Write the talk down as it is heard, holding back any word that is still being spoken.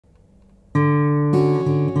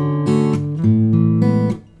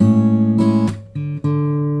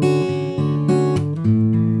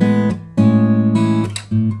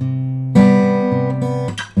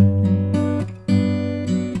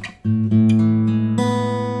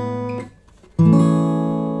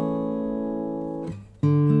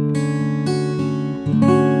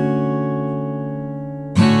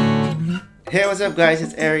what's up guys?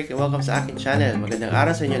 It's Eric and welcome sa akin channel. Magandang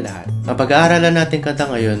araw sa inyo lahat. Ang pag-aaralan natin kanta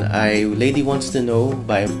ngayon ay Lady Wants to Know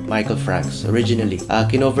by Michael Franks originally.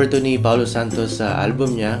 Kinover to ni Paolo Santos sa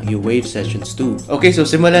album niya, You Wave Sessions 2. Okay, so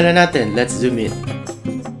simulan na natin. Let's zoom in.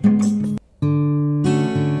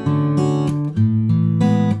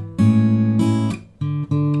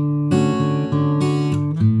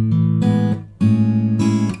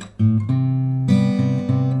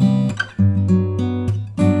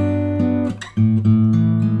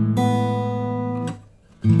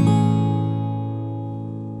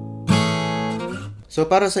 So,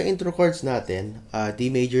 para sa intro chords natin, D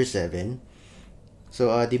major 7. So,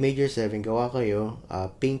 D major 7, gawa kayo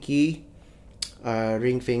pinky,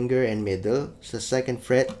 ring finger, and middle sa second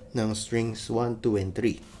fret ng strings 1, 2, and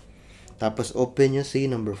 3. Tapos, open nyo C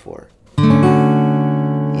number 4.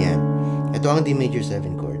 Yan. Ito ang D major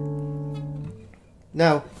 7 chord.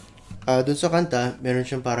 Now, dun sa kanta, meron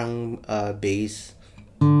siyang parang bass.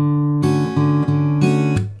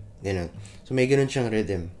 Ganun. So, may ganun siyang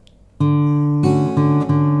rhythm.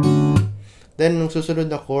 Then, nung susunod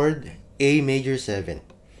na chord, A major 7.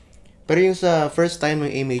 Pero yung sa first time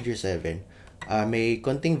ng A major 7, may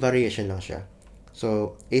konting variation lang siya.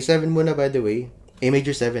 So, A7 muna by the way. A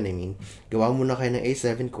major 7 I mean. Gawa muna kayo ng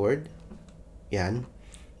A7 chord. Yan.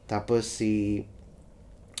 Tapos si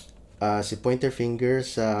pointer finger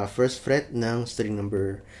sa first fret ng string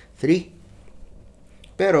number 3.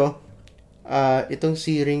 Pero, itong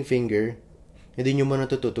si ring finger, hindi nyo muna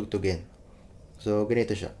tututugtugin. So,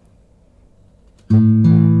 ganito siya.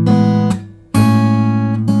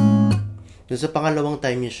 Doon sa pangalawang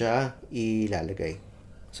time niyo siya ilalagay.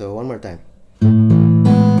 So, one more time.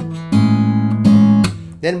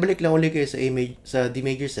 Then, balik lang ulit kayo sa D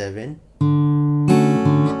major 7.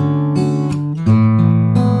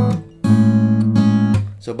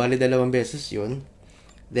 So, bali dalawang beses yun.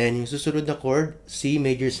 Then, yung susunod na chord, C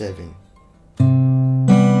major 7.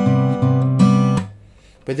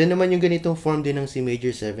 Pwede naman yung ganitong form din ng C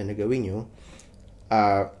major 7 na gawin nyo.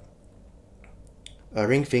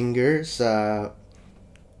 Ring finger sa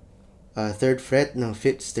third fret ng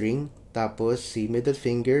 5th string, tapos si middle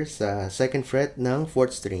finger sa second fret ng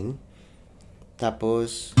 4th string,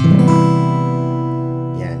 tapos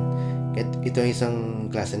yan. Ito ang isang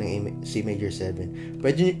klase ng C major 7.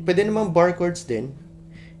 Pwede namang bar chords din,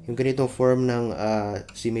 yung ganitong form ng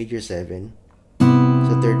C major 7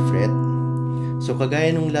 sa third fret. So, kagaya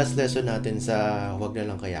nung last lesson natin sa Wag na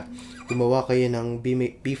lang kaya, gumawa kayo ng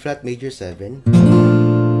B flat major 7.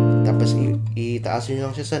 Tapos, itaas nyo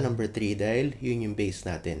lang siya sa number 3 dahil yun yung bass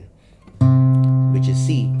natin, which is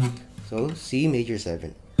C. So, C major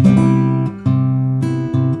 7.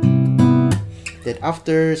 Then,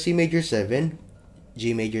 after C major 7,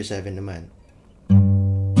 G major 7 naman.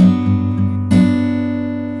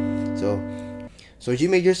 So G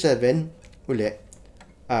major 7, uli.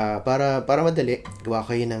 Para madali, gawa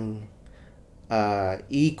kayo ng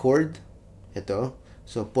E chord. Ito.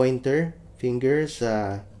 So, pointer, finger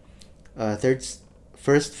sa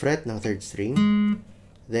first fret ng 3rd string.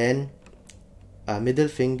 Then, middle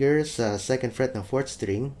finger sa second fret ng 4th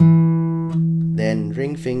string. Then,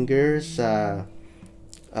 ring finger sa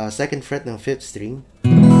second fret ng 5th string.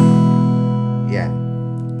 Yan.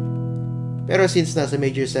 Pero since nasa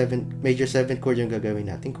major 7 chord yung gagawin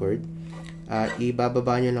natin chord,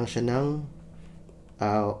 ibababa nyo lang siya ng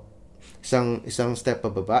isang step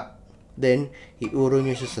pababa. Then, iuro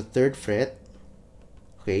nyo siya sa 3rd fret.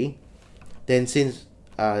 Okay? Then, since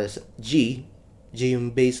G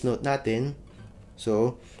yung bass note natin,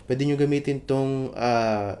 so, pwede nyo gamitin tong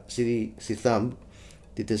si thumb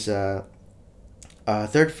dito sa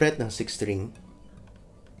 3rd fret ng 6th string.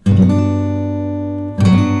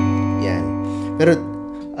 Yan. Pero,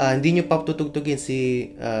 hindi nyo pa tutugtugin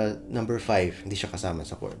si number 5. Hindi siya kasama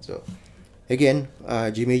sa chord. So, again,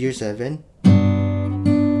 G major 7.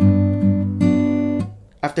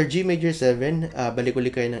 After G major 7, balik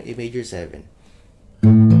ulit kayo ng A major 7.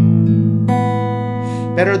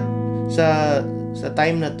 Pero, sa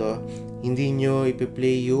time na to, hindi nyo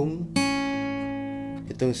ipi-play yung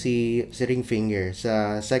itong si ring finger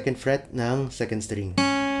sa second fret ng 2nd string.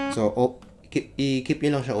 So, i-keep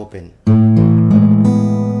nyo lang siya open.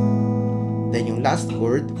 Then, yung last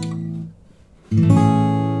chord,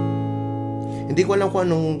 hindi ko alam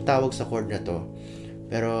kung anong tawag sa chord na to.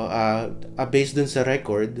 Pero, based dun sa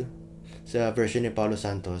record, sa version ni Paolo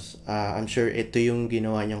Santos, I'm sure ito yung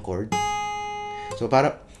ginawa niyang chord. So,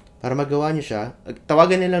 para magawa niyo siya,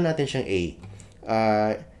 tawagan nila natin siyang A.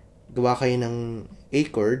 Gawa kayo ng A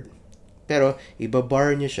chord, pero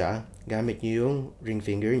ibabar niyo siya, gamit niyo yung ring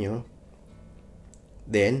finger niyo.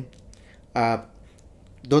 Then,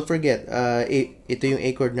 don't forget, ito yung A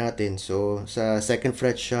chord natin. So, sa second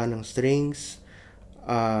fret siya ng strings,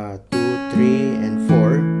 2, 3, and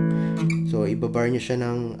 4. So, ibabar nyo siya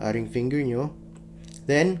ng ring finger nyo.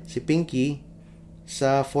 Then, si pinky,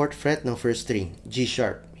 sa 4th fret ng first string, G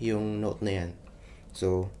sharp, yung note na yan.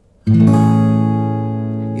 So,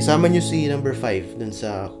 isama nyo si number 5 dun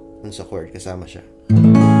sa chord, kasama siya.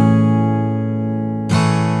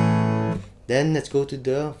 Then, let's go to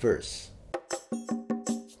the verse.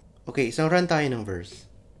 Okay, isang run tayo ng verse.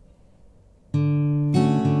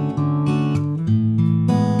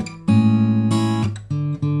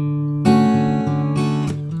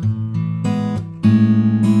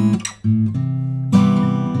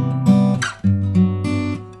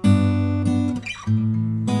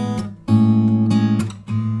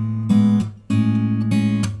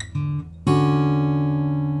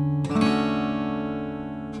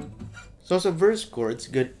 So, sa verse chords,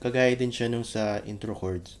 kagaya din siya nung sa intro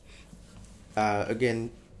chords. Again,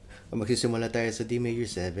 magsisimula tayo sa D major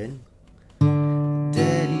 7.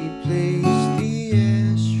 Daddy plays the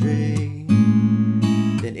ashtray.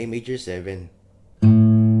 Then A major 7.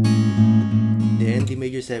 Then D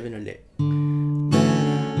major 7 ulit.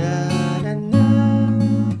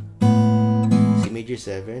 C major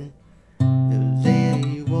 7. The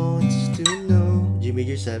lady wants to know. G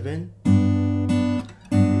major 7.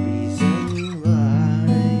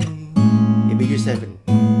 Major 7.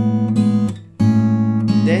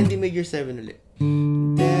 Then D major 7 ulit.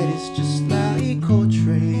 That is just like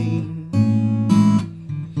Coltrane,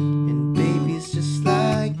 and baby's just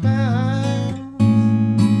like mine,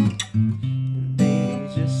 and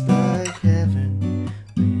baby's just like heaven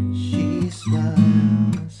when she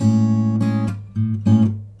smiles.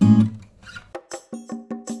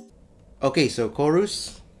 Okay, so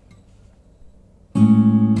chorus.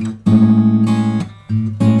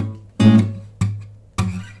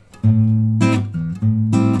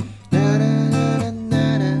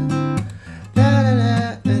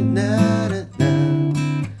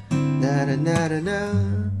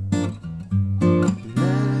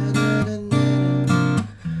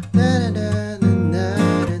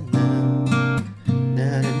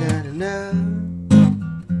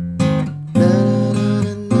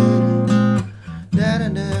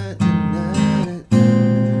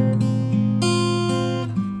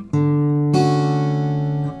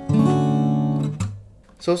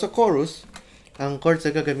 So, sa chorus, ang chords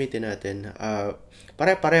na gagamitin natin,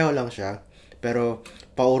 pare-pareho lang siya, pero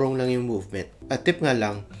paurong lang yung movement. At tip nga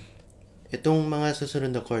lang, itong mga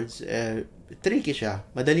susunod na chords, tricky siya.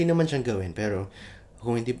 Madali naman siyang gawin, pero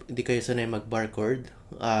kung hindi kayo sanay mag-bar chord,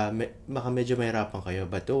 baka medyo mahirapan kayo.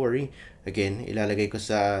 But don't worry, again, ilalagay ko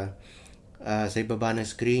sa ibaba ng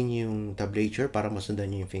screen yung tablature para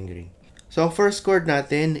masundan nyo yung fingering. So, ang first chord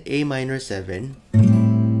natin, A minor 7.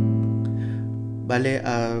 Bale,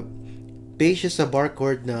 base siya sa bar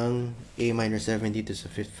chord ng A minor 7 dito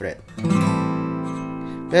sa 5th fret.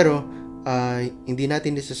 Pero, hindi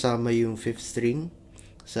natin isasama yung 5th string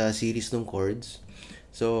sa series ng chords.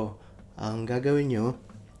 So, ang gagawin nyo,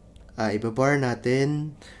 ibabar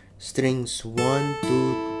natin strings 1,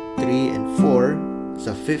 2, 3, and 4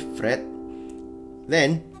 sa 5th fret.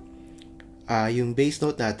 Then, yung bass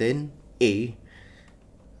note natin, A,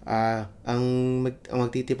 ang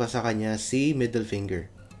magtitipa sa kanya si middle finger.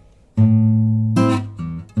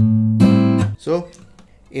 So,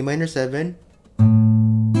 A minor 7.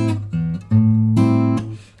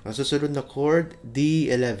 Ang susunod na chord,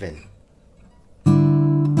 D11.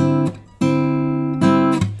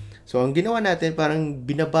 So, ang ginawa natin, parang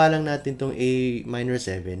binabalang natin tong A minor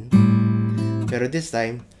 7. Pero this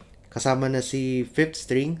time, kasama na si 5th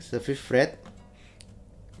string sa 5th fret.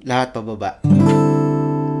 Lahat pababa.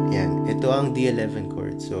 Yan. Ito ang D11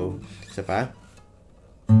 chord. So, isa pa.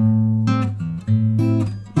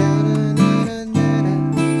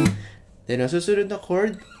 Then, ang susunod na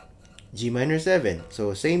chord, G minor 7.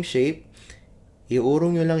 So, same shape.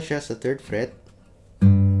 Iurong nyo lang siya sa 3rd fret.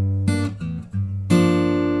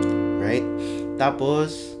 Right?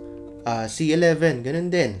 Tapos, C11.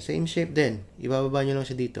 Ganun din. Same shape din. Ibababa nyo lang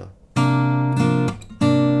siya dito.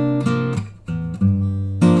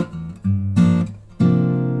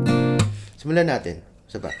 Simulan natin.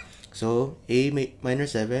 Saba. So, A minor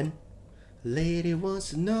 7. Lady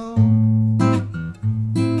wants to know.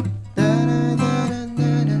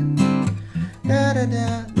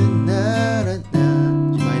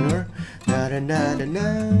 G minor.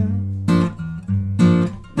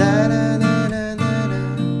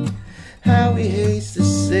 How he hates to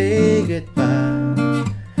say goodbye,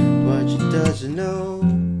 but she doesn't know.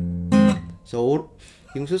 So,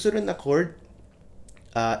 yung susunod na chord,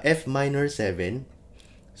 F minor 7.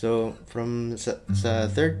 So, from sa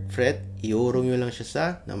 3rd fret, iurong nyo lang siya sa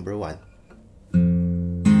number 1.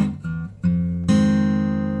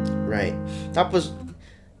 Right. Tapos,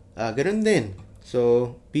 ganun din.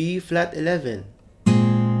 So, B flat 11.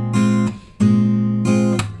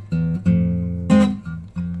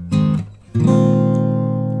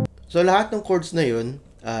 So, lahat ng chords na yun,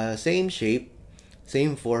 same shape,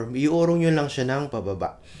 same form, iurong nyo lang siya ng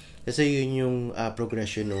pababa. Kasi yun yung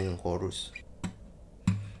progression ng chorus.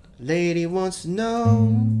 Lady wants to know.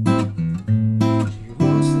 She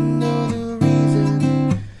wants to know the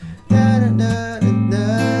reason. Da da da da da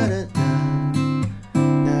da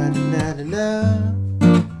da da da da.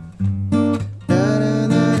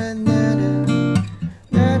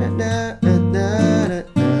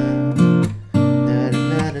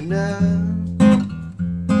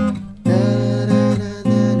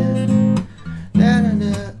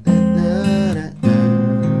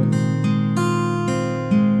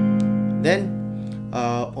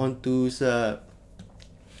 On to sa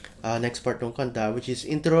next part ng kanta, which is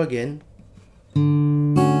intro again.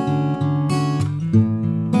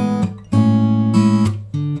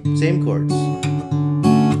 Same chords.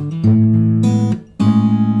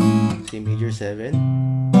 C major 7.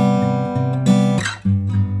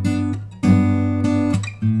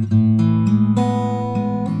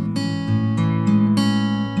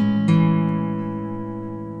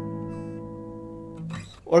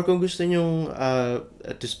 Or kung gusto nyong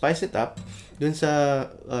to spice it up, dun sa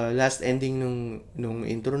last ending nung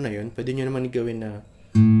intro na yun, pwede nyo naman gawin na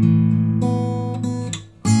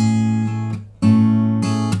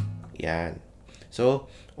yan. So,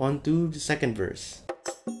 on to the second verse.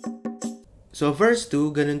 So, verse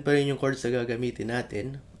 2, ganun pa rin yung chords na gagamitin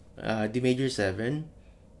natin. D major 7,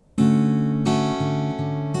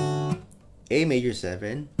 A major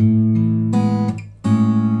 7,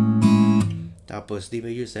 tapos D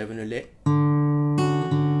major 7 ulit,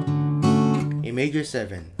 A major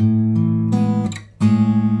 7,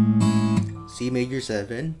 C major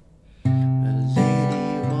 7, a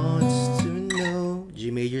lady wants to know,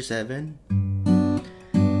 G major 7,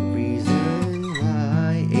 reason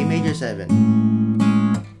why, A major 7.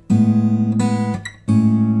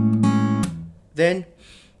 Then,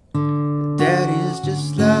 that is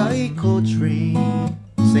just like Coltrane,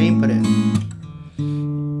 same pa rin.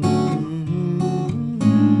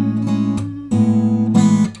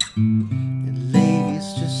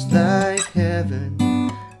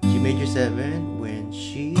 Major 7 when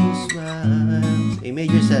she smiles, A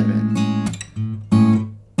major 7.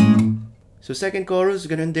 So second chorus,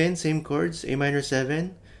 ganun din, same chords, A minor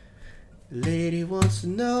 7. Lady wants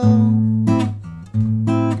to know,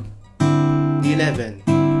 D11.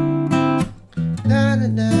 Na na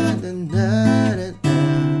na na na na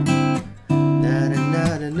na na na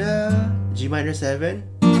na na. G minor 7,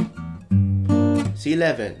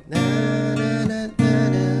 C11. Na na na na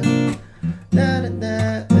na na na na.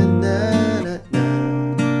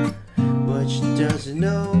 Doesn't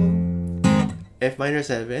know, F minor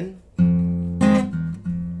 7,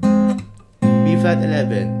 B flat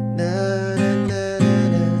 11, na na na na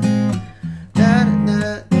na na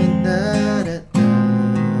na na.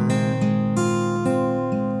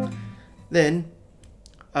 Then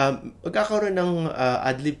magkakaroon ng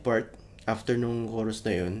ad-lib part after nung chorus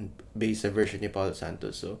na yun based sa version ni Paolo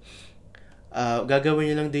Santos. So gagawin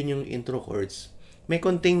nyo lang din yung intro chords, may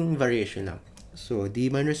konting variation lang. So D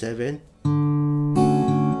minor 7,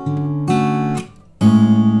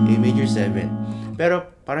 major 7. Pero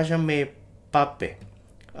para siyang may pop eh.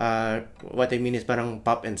 What I mean is parang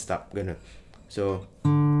pop and stop, ganun. So,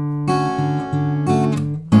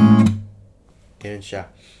 ganun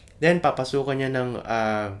siya. Then, papasukan niya ng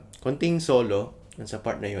konting solo sa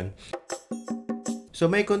part na yun. So,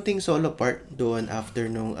 may konting solo part doon after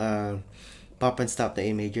nung pop and stop na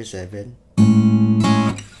A major 7.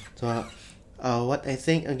 So, what I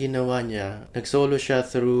think ang ginawa niya, nag-solo siya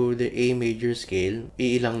through the A major scale.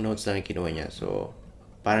 Iilang notes lang ang kinuha niya. So,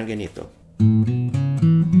 parang ganito.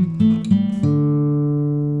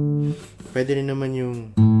 Pwede rin naman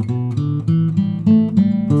yung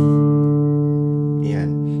yan.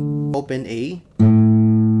 Open A,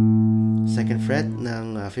 second fret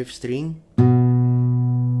ng 5th string,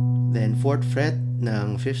 then 4th fret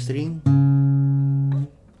ng 5th string,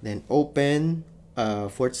 then open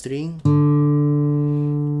 4th string,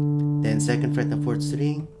 then second fret ng 4th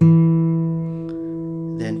string,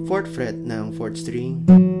 then 4th fret ng 4th string,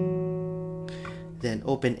 then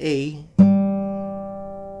open A,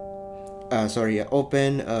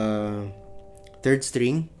 open 3rd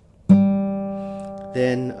string,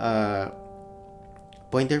 then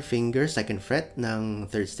pointer finger 2nd fret ng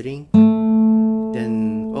 3rd string,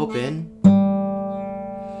 then open,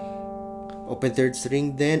 open third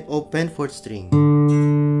string, then open fourth string.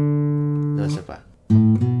 Isa pa.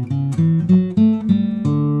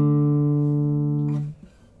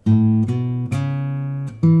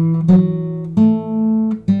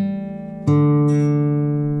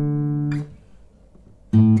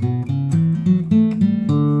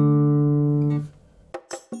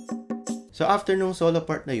 So after nung solo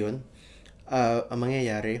part na yun, ang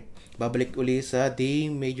mangyayari, babalik uli sa D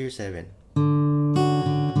major 7.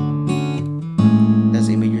 That's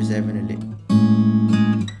A major 7 ulit.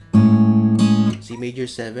 C major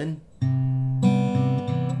 7,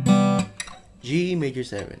 G major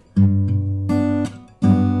 7.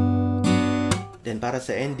 Then para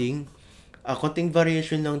sa ending, konting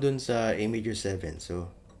variation lang dun sa A major 7. So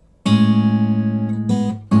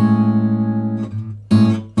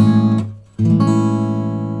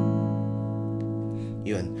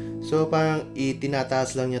yun. So parang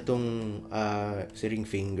itinataas lang niya tong si ring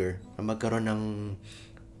finger na magkaroon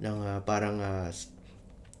ng parang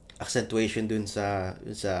accentuation dun sa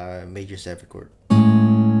major 7 chord.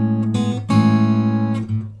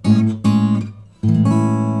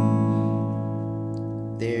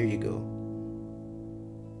 There you go.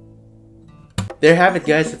 There you have it,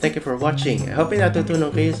 guys. So thank you for watching. I hope natutunan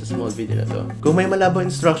kayo sa small video na to. Kung may malabo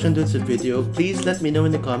instruction dun sa video, please let me know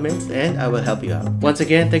in the comments and I will help you out. Once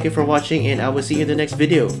again, thank you for watching and I will see you in the next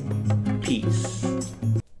video. Peace.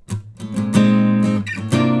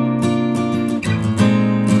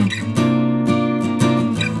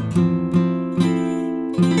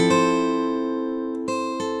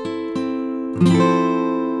 Thank you.